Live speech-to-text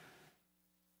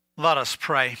Let us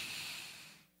pray.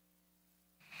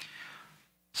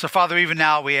 So, Father, even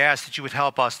now we ask that you would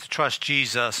help us to trust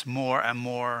Jesus more and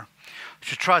more,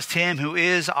 to trust him who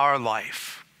is our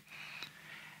life.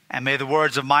 And may the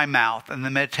words of my mouth and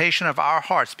the meditation of our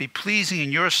hearts be pleasing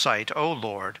in your sight, O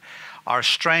Lord, our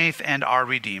strength and our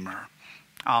Redeemer.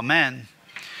 Amen.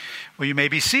 Well, you may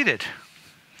be seated.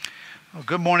 Well,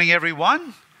 good morning,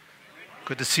 everyone.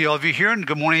 Good to see all of you here, and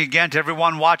good morning again to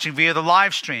everyone watching via the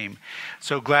live stream.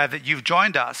 So glad that you've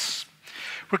joined us.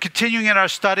 We're continuing in our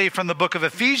study from the book of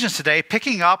Ephesians today,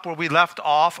 picking up where we left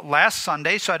off last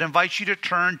Sunday. So I'd invite you to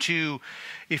turn to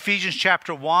Ephesians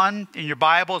chapter 1 in your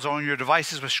Bibles or on your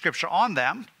devices with scripture on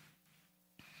them.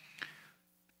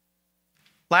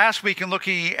 Last week, in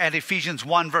looking at Ephesians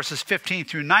 1, verses 15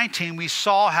 through 19, we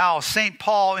saw how St.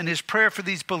 Paul, in his prayer for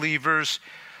these believers,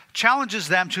 challenges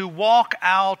them to walk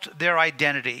out their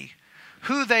identity,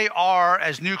 who they are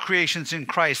as new creations in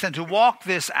Christ, and to walk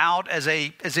this out as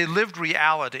a lived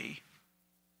reality.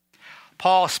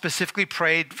 Paul specifically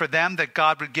prayed for them that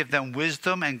God would give them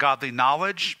wisdom and godly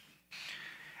knowledge.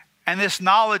 And this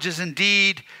knowledge is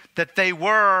indeed that they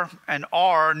were and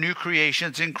are new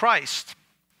creations in Christ.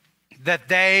 That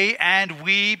they and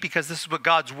we, because this is what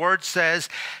God's word says,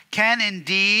 can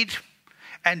indeed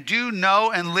and do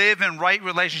know and live in right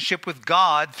relationship with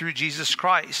God through Jesus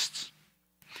Christ.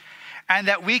 And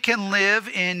that we can live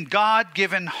in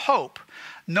God-given hope,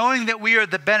 knowing that we are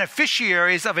the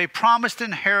beneficiaries of a promised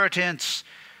inheritance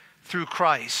through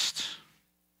Christ.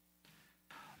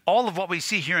 All of what we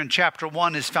see here in chapter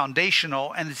 1 is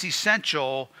foundational, and it's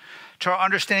essential to our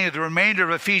understanding of the remainder of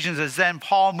Ephesians, as then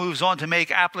Paul moves on to make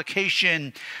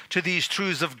application to these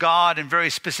truths of God in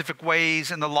very specific ways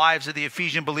in the lives of the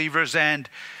Ephesian believers, and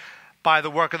by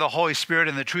the work of the Holy Spirit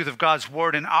and the truth of God's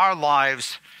word in our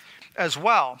lives as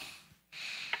well.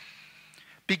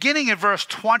 Beginning in verse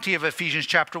 20 of Ephesians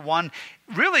chapter 1,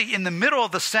 really in the middle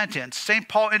of the sentence, St.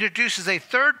 Paul introduces a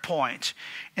third point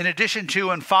in addition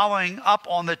to and following up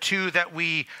on the two that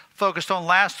we focused on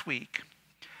last week.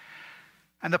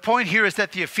 And the point here is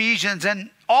that the Ephesians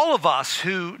and all of us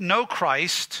who know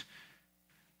Christ,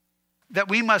 that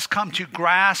we must come to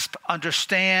grasp,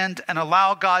 understand, and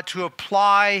allow God to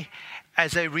apply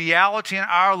as a reality in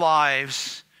our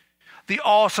lives the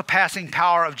all-surpassing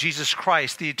power of Jesus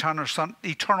Christ, the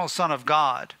eternal Son of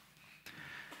God.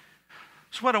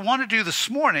 So what I want to do this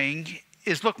morning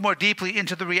is look more deeply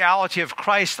into the reality of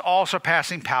Christ's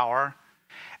all-surpassing power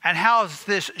and how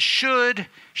this should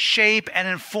shape and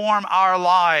inform our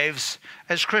lives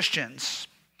as Christians.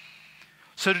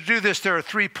 So to do this, there are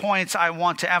 3 points I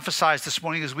want to emphasize this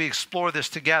morning as we explore this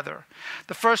together.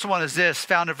 The first one is this,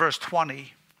 found in verse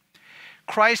 20.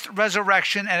 Christ's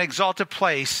resurrection and exalted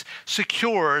place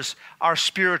secures our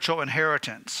spiritual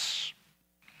inheritance.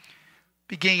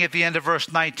 Beginning at the end of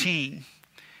verse 19.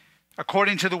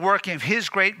 According to the working of his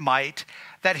great might,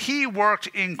 that he worked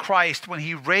in Christ when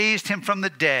he raised him from the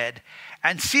dead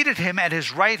and seated him at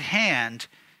his right hand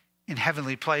in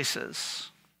heavenly places.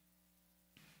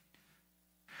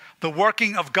 The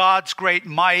working of God's great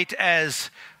might, as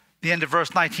the end of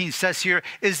verse 19 says here,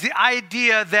 is the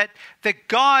idea that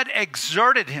God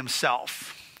exerted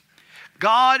himself.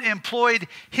 God employed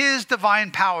his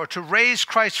divine power to raise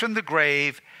Christ from the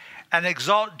grave and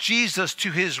exalt Jesus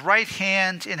to his right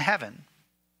hand in heaven.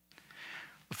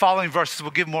 The following verses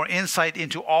will give more insight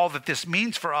into all that this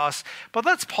means for us, but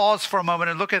let's pause for a moment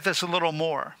and look at this a little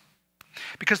more.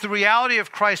 Because the reality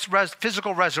of Christ's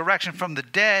physical resurrection from the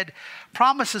dead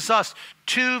promises us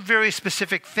two very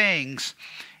specific things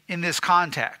in this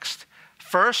context.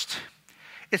 First,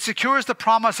 it secures the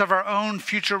promise of our own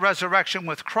future resurrection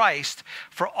with Christ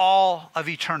for all of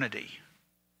eternity.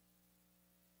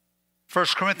 1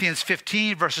 Corinthians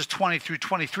 15, verses 20 through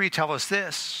 23 tell us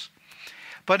this.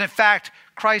 But in fact,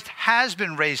 Christ has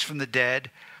been raised from the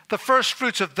dead, the first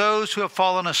fruits of those who have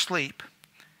fallen asleep.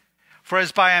 For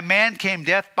as by a man came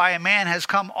death, by a man has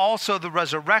come also the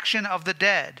resurrection of the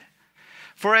dead.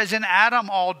 For as in Adam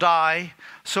all die,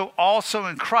 so also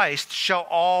in Christ shall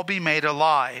all be made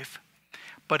alive.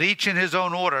 But each in his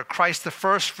own order, Christ the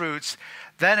first fruits,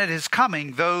 then at his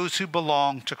coming those who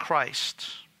belong to Christ.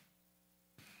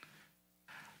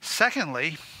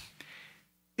 Secondly,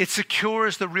 it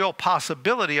secures the real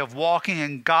possibility of walking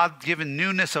in God-given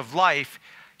newness of life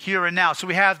here and now. So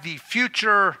we have the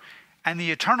future and the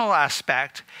eternal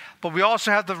aspect, but we also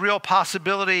have the real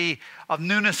possibility of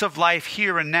newness of life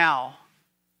here and now.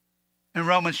 In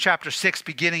Romans chapter 6,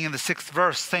 beginning in the 6th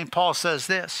verse, St. Paul says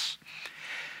this: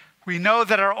 "We know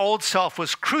that our old self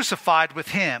was crucified with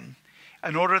him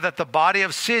in order that the body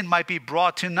of sin might be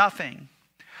brought to nothing,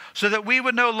 so that we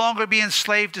would no longer be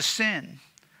enslaved to sin.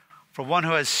 For one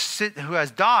who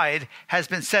has died has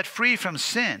been set free from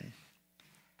sin.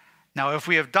 Now, if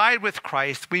we have died with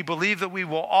Christ, we believe that we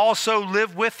will also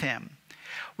live with him.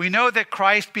 We know that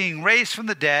Christ, being raised from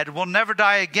the dead, will never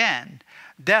die again.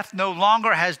 Death no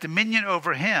longer has dominion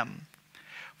over him.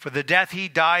 For the death he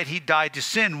died to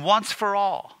sin once for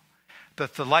all.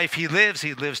 But the life he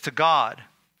lives to God.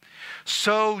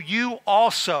 So you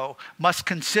also must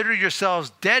consider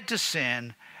yourselves dead to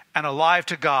sin and alive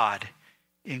to God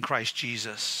in Christ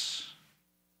Jesus.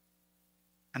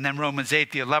 And then Romans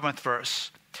 8, the 11th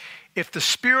verse. If the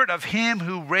spirit of him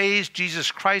who raised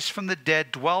Jesus Christ from the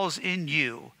dead dwells in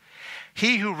you,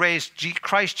 he who raised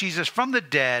Christ Jesus from the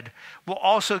dead will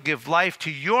also give life to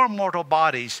your mortal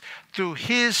bodies through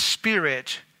his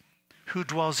Spirit who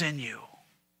dwells in you.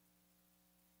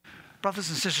 Brothers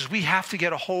and sisters, we have to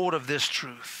get a hold of this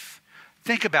truth.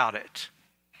 Think about it.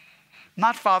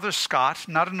 Not Father Scott,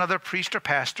 not another priest or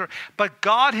pastor, but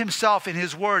God himself in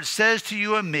his word says to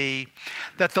you and me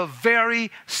that the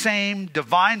very same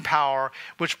divine power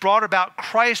which brought about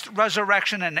Christ's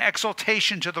resurrection and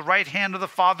exaltation to the right hand of the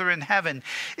Father in heaven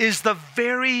is the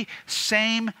very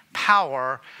same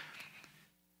power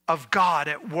of God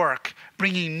at work,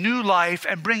 bringing new life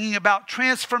and bringing about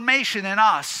transformation in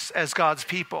us as God's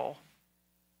people.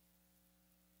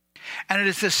 And it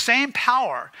is the same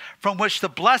power from which the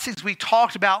blessings we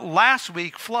talked about last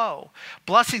week flow.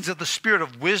 Blessings of the spirit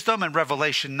of wisdom and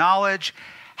revelation knowledge,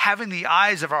 having the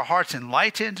eyes of our hearts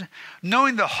enlightened,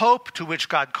 knowing the hope to which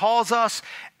God calls us,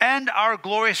 and our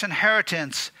glorious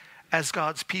inheritance as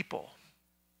God's people.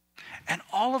 And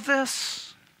all of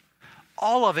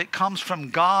it comes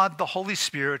from God, the Holy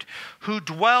Spirit, who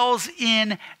dwells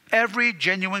in every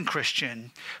genuine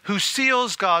Christian, who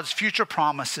seals God's future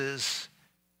promises,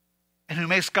 and who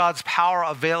makes God's power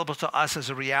available to us as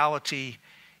a reality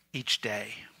each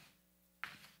day.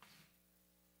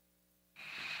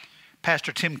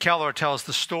 Pastor Tim Keller tells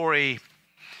the story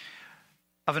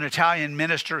of an Italian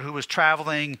minister who was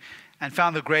traveling and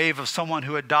found the grave of someone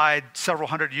who had died several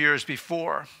hundred years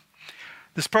before.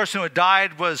 This person who had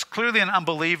died was clearly an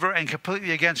unbeliever and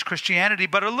completely against Christianity,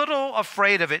 but a little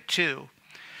afraid of it too.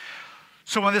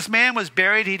 So when this man was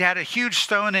buried, he'd had a huge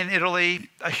stone in Italy,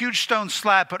 a huge stone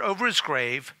slab put over his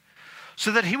grave,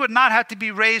 so that he would not have to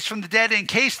be raised from the dead in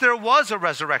case there was a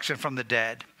resurrection from the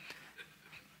dead.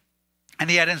 And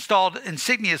he had installed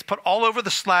insignias put all over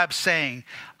the slab saying,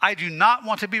 "I do not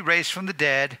want to be raised from the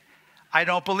dead. I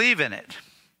don't believe in it."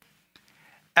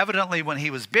 Evidently, when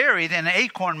he was buried, an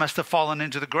acorn must have fallen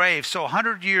into the grave. So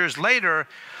 100 years later,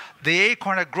 the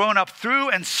acorn had grown up through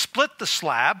and split the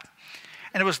slab,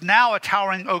 and it was now a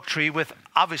towering oak tree with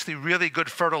obviously really good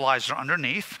fertilizer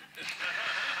underneath.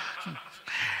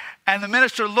 And the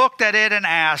minister looked at it and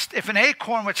asked, if an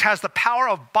acorn which has the power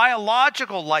of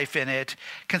biological life in it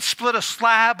can split a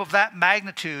slab of that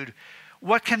magnitude,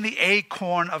 what can the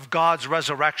acorn of God's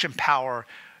resurrection power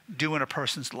do in a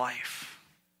person's life?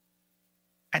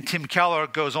 And Tim Keller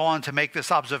goes on to make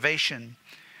this observation.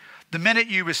 The minute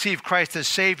you receive Christ as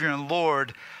Savior and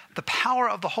Lord, the power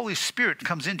of the Holy Spirit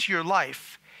comes into your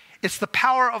life. It's the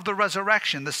power of the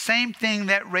resurrection, the same thing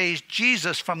that raised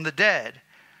Jesus from the dead.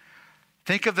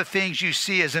 Think of the things you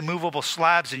see as immovable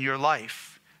slabs in your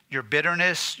life. Your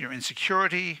bitterness, your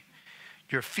insecurity,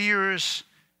 your fears,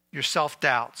 your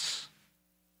self-doubts.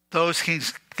 Those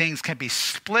things can be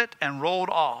split and rolled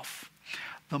off.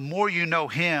 The more you know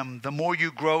him, the more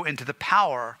you grow into the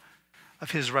power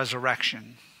of his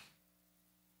resurrection.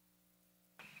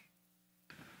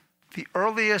 The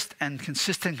earliest and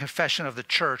consistent confession of the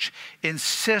church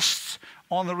insists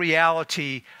on the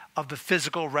reality of the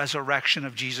physical resurrection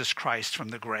of Jesus Christ from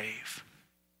the grave.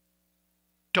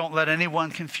 Don't let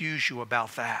anyone confuse you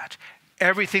about that.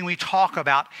 Everything we talk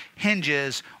about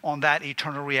hinges on that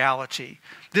eternal reality.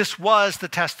 This was the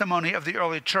testimony of the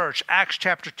early church. Acts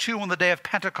chapter 2 on the day of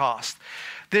Pentecost.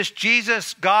 This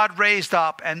Jesus God raised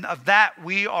up, and of that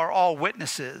we are all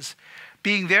witnesses.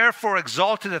 Being therefore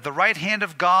exalted at the right hand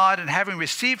of God, and having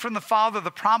received from the Father the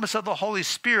promise of the Holy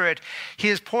Spirit, he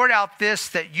has poured out this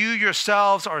that you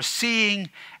yourselves are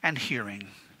seeing and hearing.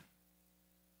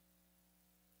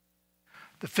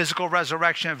 The physical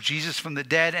resurrection of Jesus from the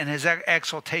dead and his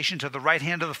exaltation to the right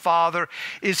hand of the Father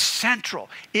is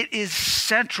central. It is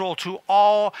central to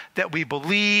all that we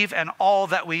believe and all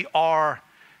that we are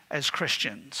as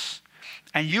Christians.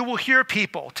 And you will hear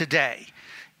people today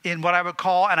in what I would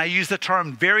call, and I use the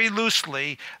term very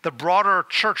loosely, the broader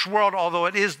church world, although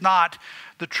it is not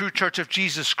the true church of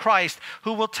Jesus Christ,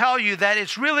 who will tell you that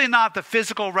it's really not the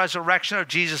physical resurrection of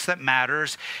Jesus that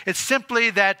matters. It's simply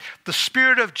that the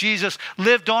Spirit of Jesus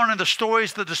lived on in the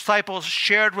stories the disciples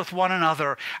shared with one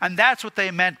another. And that's what they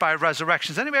meant by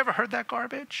resurrection. Has anybody ever heard that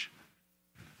garbage?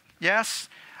 Yes?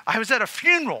 I was at a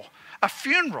funeral,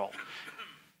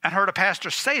 and heard a pastor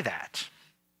say that.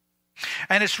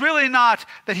 And it's really not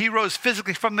that he rose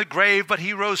physically from the grave, but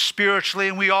he rose spiritually,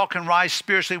 and we all can rise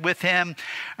spiritually with him.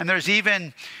 And there's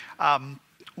even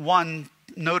one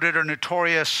noted or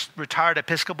notorious retired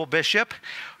Episcopal bishop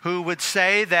who would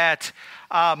say that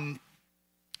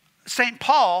St.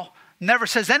 Paul never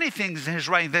says anything in his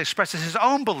writing that expresses his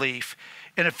own belief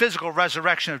in a physical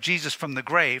resurrection of Jesus from the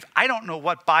grave. I don't know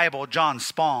what Bible John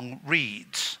Spong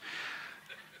reads.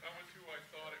 That was who I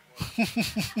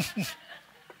thought it was.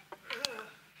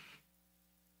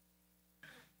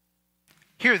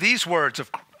 Hear these words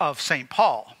of St.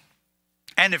 Paul.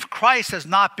 And if Christ has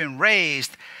not been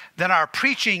raised, then our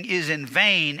preaching is in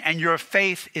vain and your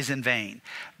faith is in vain.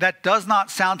 That does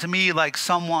not sound to me like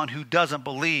someone who doesn't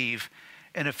believe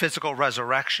in a physical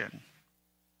resurrection.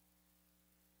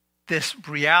 This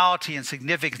reality and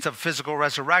significance of physical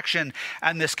resurrection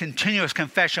and this continuous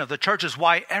confession of the church is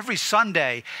why every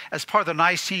Sunday, as part of the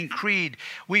Nicene Creed,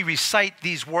 we recite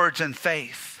these words in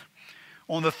faith.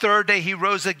 On the third day, he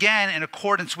rose again in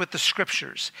accordance with the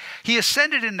scriptures. He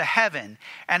ascended into heaven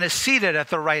and is seated at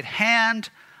the right hand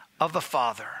of the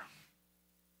Father.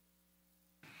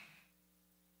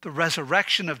 The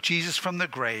resurrection of Jesus from the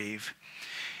grave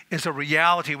is a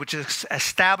reality which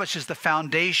establishes the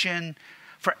foundation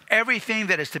for everything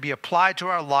that is to be applied to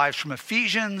our lives from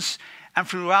Ephesians and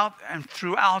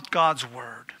throughout God's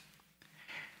word.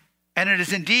 And it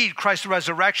is indeed Christ's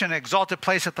resurrection and exalted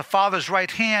place at the Father's right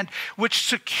hand, which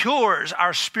secures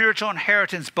our spiritual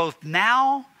inheritance both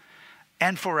now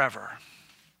and forever.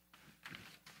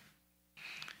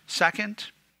 Second,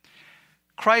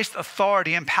 Christ's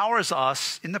authority empowers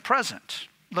us in the present.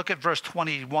 Look at verse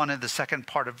 21 in the second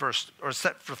part of the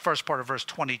first part of verse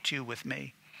 22 with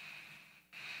me.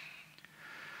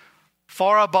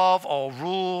 Far above all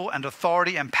rule and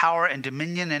authority and power and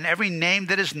dominion and every name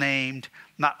that is named,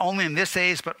 not only in this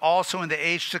age, but also in the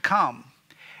age to come.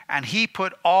 And he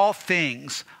put all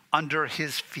things under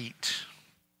his feet.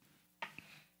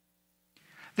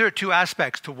 There are two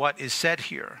aspects to what is said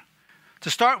here. To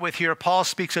start with here, Paul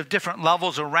speaks of different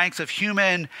levels or ranks of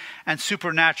human and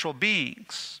supernatural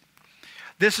beings.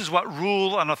 This is what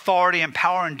rule and authority and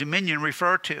power and dominion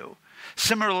refer to.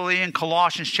 Similarly, in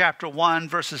Colossians chapter 1,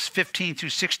 verses 15 through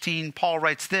 16, Paul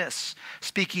writes this,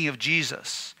 speaking of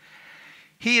Jesus.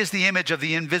 He is the image of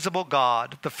the invisible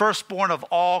God, the firstborn of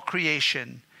all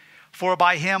creation. For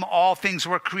by him all things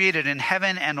were created in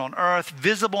heaven and on earth,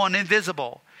 visible and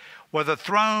invisible, whether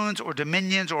thrones or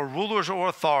dominions or rulers or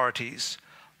authorities.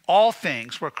 All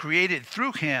things were created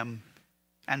through him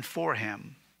and for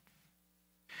him.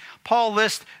 Paul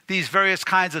lists these various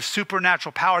kinds of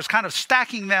supernatural powers, kind of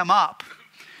stacking them up.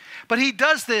 But he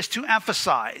does this to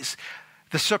emphasize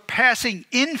the surpassing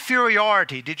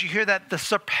inferiority. Did you hear that? The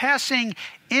surpassing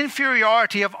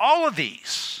inferiority of all of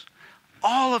these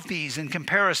in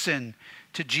comparison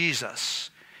to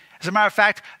Jesus. As a matter of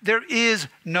fact, there is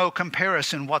no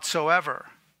comparison whatsoever.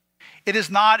 It is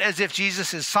not as if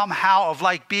Jesus is somehow of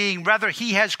like being. Rather,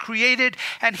 he has created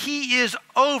and he is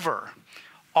over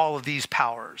all of these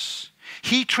powers.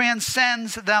 He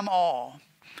transcends them all.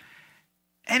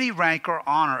 Any rank or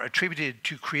honor attributed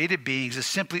to created beings is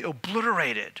simply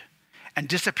obliterated and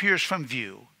disappears from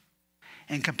view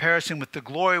in comparison with the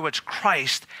glory which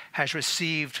Christ has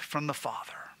received from the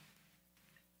Father.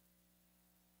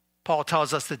 Paul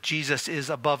tells us that Jesus is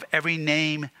above every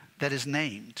name that is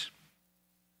named.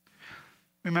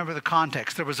 Remember the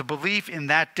context. There was a belief in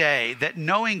that day that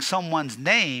knowing someone's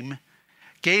name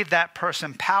gave that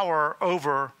person power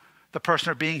over the person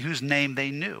or being whose name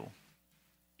they knew.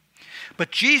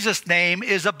 But Jesus' name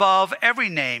is above every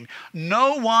name.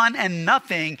 No one and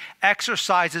nothing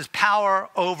exercises power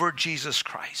over Jesus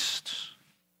Christ.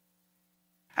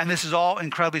 And this is all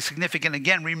incredibly significant.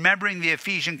 Again, remembering the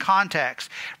Ephesian context,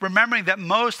 remembering that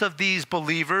most of these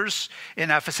believers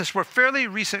in Ephesus were fairly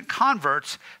recent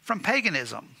converts from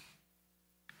paganism.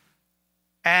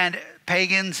 And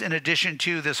pagans, in addition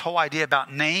to this whole idea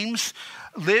about names,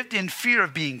 lived in fear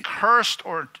of being cursed,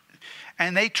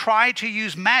 and they tried to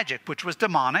use magic, which was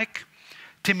demonic,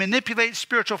 to manipulate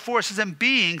spiritual forces and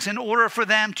beings in order for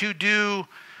them to do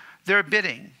their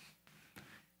bidding.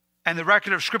 And the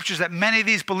record of scriptures that many of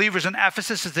these believers in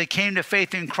Ephesus, as they came to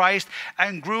faith in Christ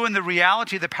and grew in the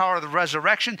reality of the power of the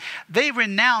resurrection, they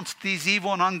renounced these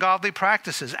evil and ungodly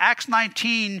practices. Acts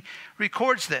 19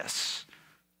 records this.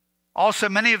 Also,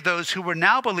 many of those who were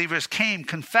now believers came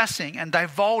confessing and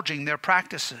divulging their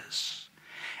practices.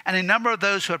 And a number of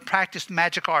those who had practiced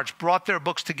magic arts brought their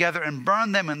books together and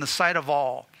burned them in the sight of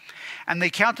all. And they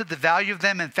counted the value of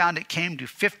them and found it came to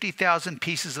 50,000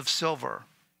 pieces of silver.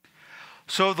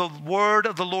 So the word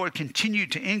of the Lord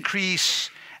continued to increase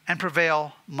and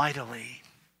prevail mightily.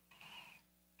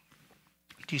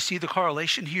 Do you see the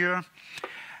correlation here?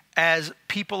 As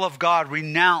people of God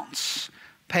renounce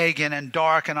pagan and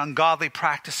dark and ungodly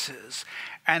practices,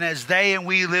 and as they and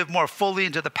we live more fully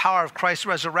into the power of Christ's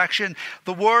resurrection,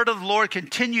 the word of the Lord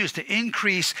continues to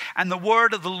increase and the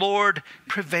word of the Lord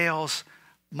prevails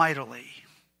mightily.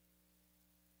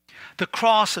 The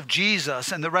cross of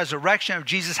Jesus and the resurrection of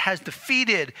Jesus has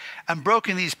defeated and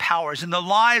broken these powers in the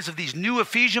lives of these new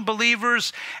Ephesian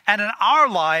believers and in our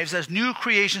lives as new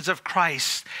creations of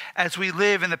Christ as we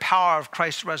live in the power of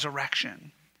Christ's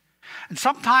resurrection. And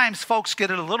sometimes folks get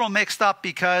it a little mixed up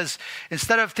because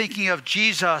instead of thinking of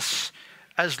Jesus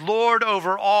as Lord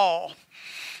over all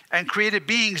and created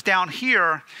beings down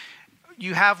here,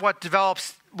 you have what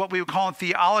develops what we would call in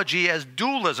theology as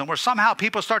dualism, where somehow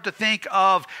people start to think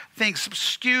of things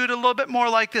skewed a little bit more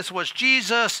like this was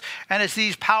Jesus, and it's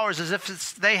these powers as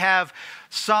if they have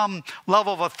some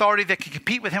level of authority that can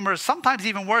compete with him, or sometimes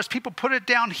even worse, people put it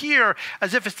down here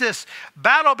as if it's this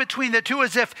battle between the two,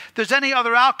 as if there's any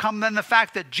other outcome than the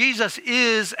fact that Jesus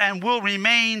is and will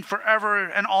remain forever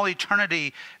and all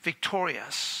eternity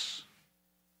victorious.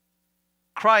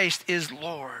 Christ is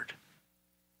Lord.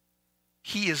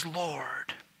 He is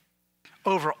Lord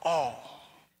over all.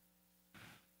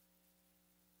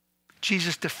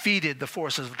 Jesus defeated the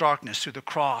forces of darkness through the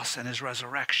cross and his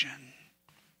resurrection.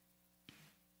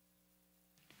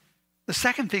 The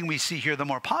second thing we see here, the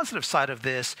more positive side of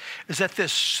this, is that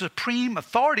this supreme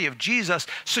authority of Jesus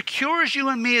secures you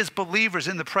and me as believers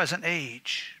in the present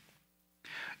age.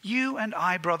 You and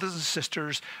I, brothers and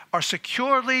sisters, are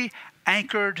securely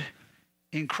anchored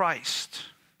in Christ.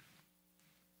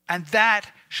 And that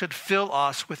should fill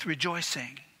us with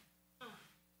rejoicing.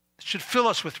 It should fill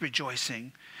us with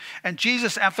rejoicing. And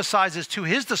Jesus emphasizes to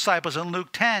his disciples in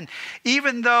Luke 10,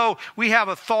 even though we have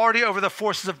authority over the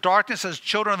forces of darkness as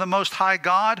children of the Most High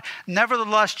God,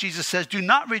 nevertheless, Jesus says, do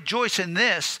not rejoice in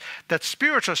this, that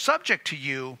spirits are subject to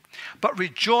you, but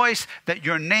rejoice that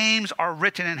your names are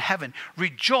written in heaven.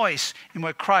 Rejoice in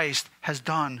what Christ has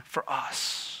done for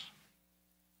us.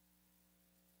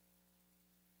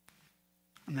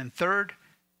 And then third,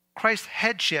 Christ's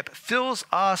headship fills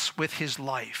us with his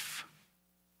life.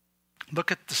 Look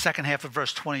at the second half of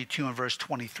verse 22 and verse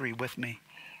 23 with me.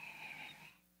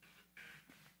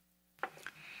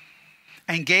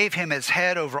 And gave him as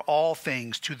head over all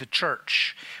things to the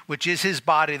church, which is his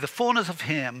body, the fullness of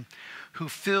him who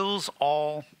fills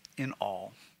all in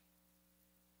all.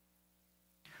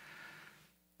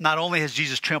 Not only has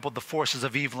Jesus trampled the forces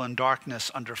of evil and darkness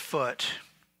underfoot,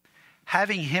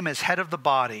 having him as head of the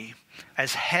body,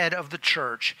 as head of the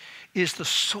church, is the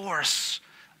source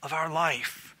of our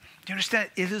life. Do you understand?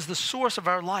 It is the source of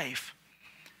our life.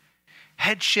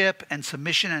 Headship and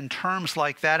submission and terms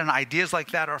like that and ideas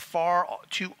like that are far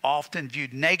too often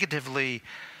viewed negatively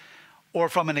or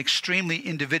from an extremely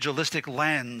individualistic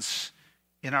lens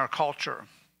in our culture.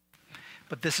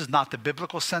 But this is not the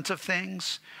biblical sense of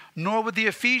things, nor would the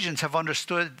Ephesians have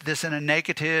understood this in a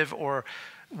negative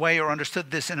way or understood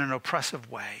this in an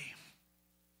oppressive way.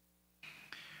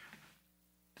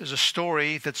 There's a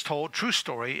story that's told, true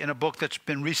story, in a book that's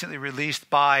been recently released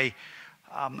by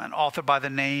an author by the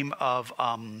name of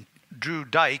Drew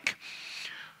Dyke,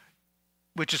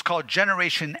 which is called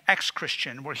Generation X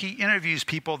Christian, where he interviews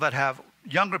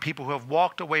younger people who have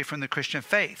walked away from the Christian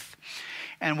faith.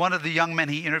 And one of the young men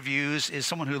he interviews is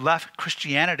someone who left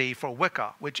Christianity for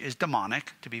Wicca, which is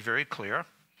demonic, to be very clear.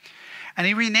 And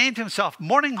he renamed himself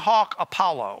Morning Hawk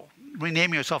Apollo.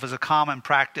 Renaming yourself is a common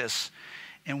practice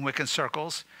in Wiccan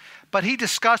circles. But he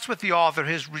discussed with the author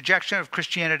his rejection of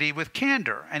Christianity with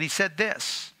candor. And he said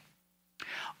this: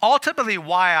 ultimately,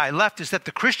 why I left is that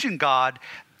the Christian God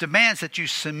demands that you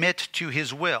submit to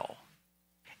his will.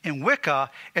 In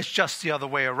Wicca, it's just the other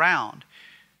way around.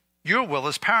 Your will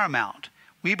is paramount.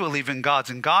 We believe in gods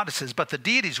and goddesses, but the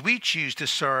deities we choose to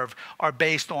serve are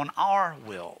based on our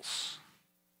wills.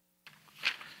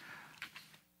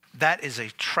 That is a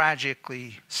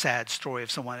tragically sad story of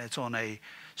someone that's on a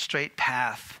straight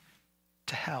path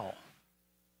to hell.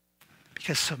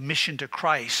 Because submission to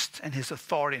Christ and his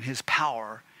authority and his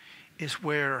power is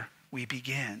where we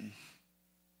begin.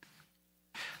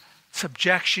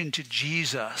 Subjection to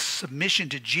Jesus, submission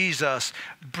to Jesus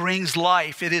brings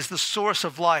life. It is the source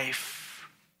of life.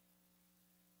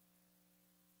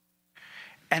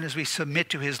 And as we submit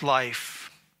to his life,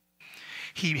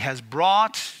 he has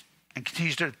brought and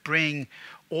continues to bring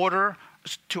order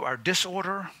to our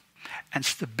disorder and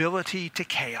stability to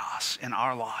chaos in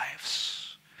our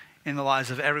lives, in the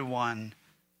lives of everyone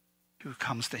who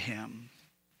comes to him.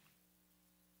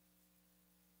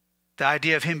 The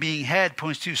idea of him being head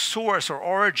points to source or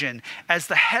origin. As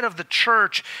the head of the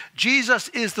church, Jesus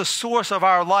is the source of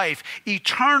our life,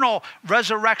 eternal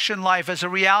resurrection life as a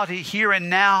reality here and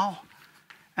now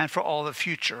and for all the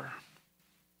future.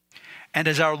 And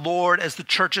as our Lord, as the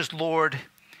church's Lord,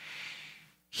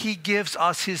 he gives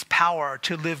us his power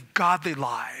to live godly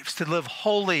lives, to live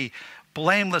holy,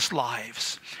 blameless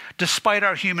lives, despite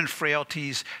our human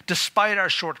frailties, despite our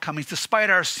shortcomings, despite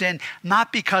our sin,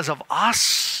 not because of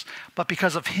us, but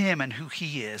because of him and who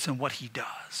he is and what he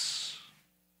does.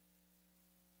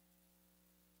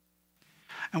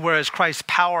 And whereas Christ's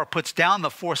power puts down the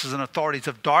forces and authorities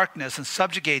of darkness and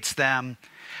subjugates them,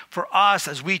 for us,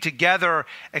 as we together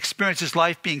experience his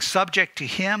life being subject to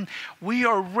him, we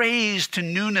are raised to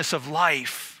newness of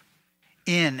life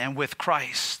in and with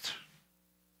Christ.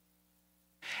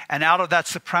 And out of that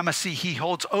supremacy he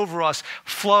holds over us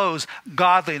flows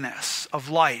godliness of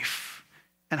life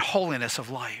and holiness of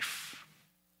life.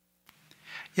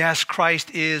 Yes,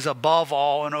 Christ is above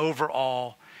all and over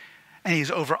all, and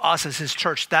he's over us as his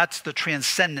church. That's the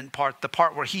transcendent part, the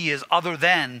part where he is other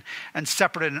than and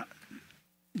separate and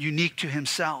unique to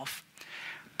himself.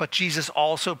 But Jesus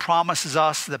also promises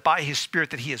us that by his Spirit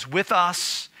that he is with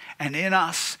us and in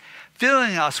us,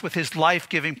 filling us with his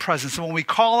life-giving presence. And when we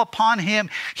call upon him,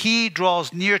 he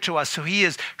draws near to us. So he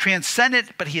is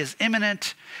transcendent, but he is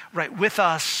immanent, right with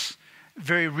us,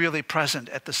 very really present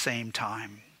at the same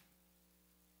time.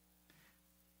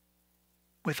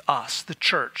 With us, the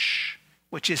church,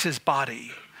 which is his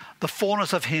body, the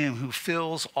fullness of him who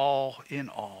fills all in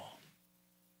all.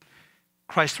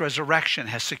 Christ's resurrection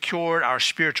has secured our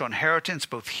spiritual inheritance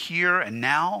both here and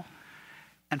now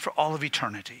and for all of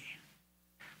eternity.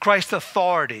 Christ's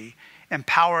authority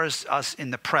empowers us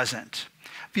in the present.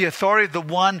 The authority of the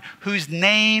one whose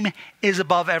name is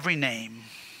above every name.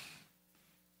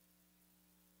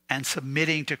 And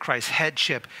submitting to Christ's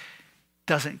headship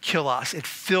doesn't kill us. It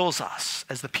fills us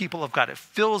as the people of God. It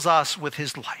fills us with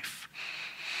his life.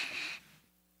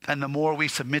 And the more we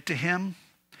submit to him,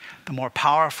 the more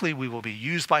powerfully we will be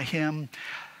used by him.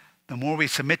 The more we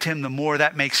submit to him, the more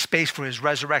that makes space for his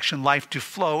resurrection life to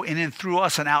flow in and through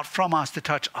us and out from us to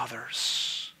touch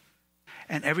others.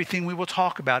 And everything we will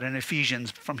talk about in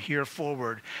Ephesians from here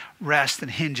forward rests and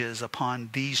hinges upon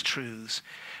these truths.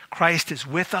 Christ is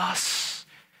with us,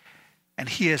 and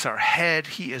he is our head.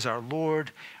 He is our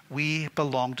Lord. We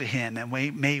belong to him, and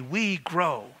may we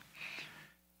grow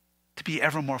to be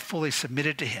ever more fully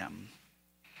submitted to him,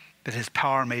 that his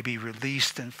power may be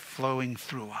released and flowing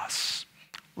through us.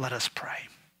 Let us pray.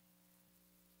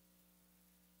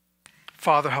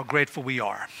 Father, how grateful we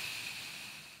are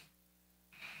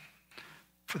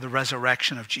for the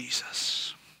resurrection of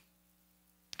Jesus,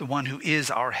 the one who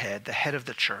is our head, the head of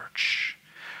the church,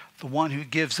 the one who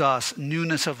gives us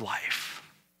newness of life,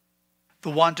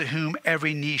 the one to whom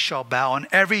every knee shall bow and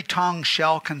every tongue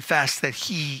shall confess that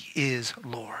he is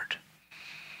Lord.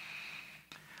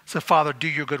 So, Father, do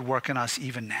your good work in us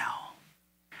even now,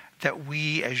 that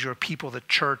we as your people, the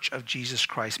church of Jesus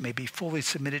Christ, may be fully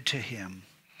submitted to him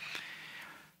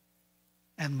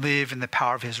and live in the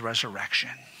power of his resurrection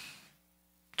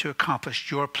to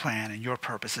accomplish your plan and your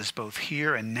purposes both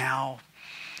here and now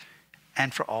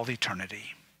and for all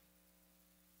eternity.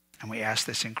 And we ask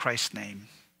this in Christ's name.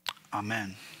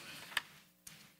 Amen.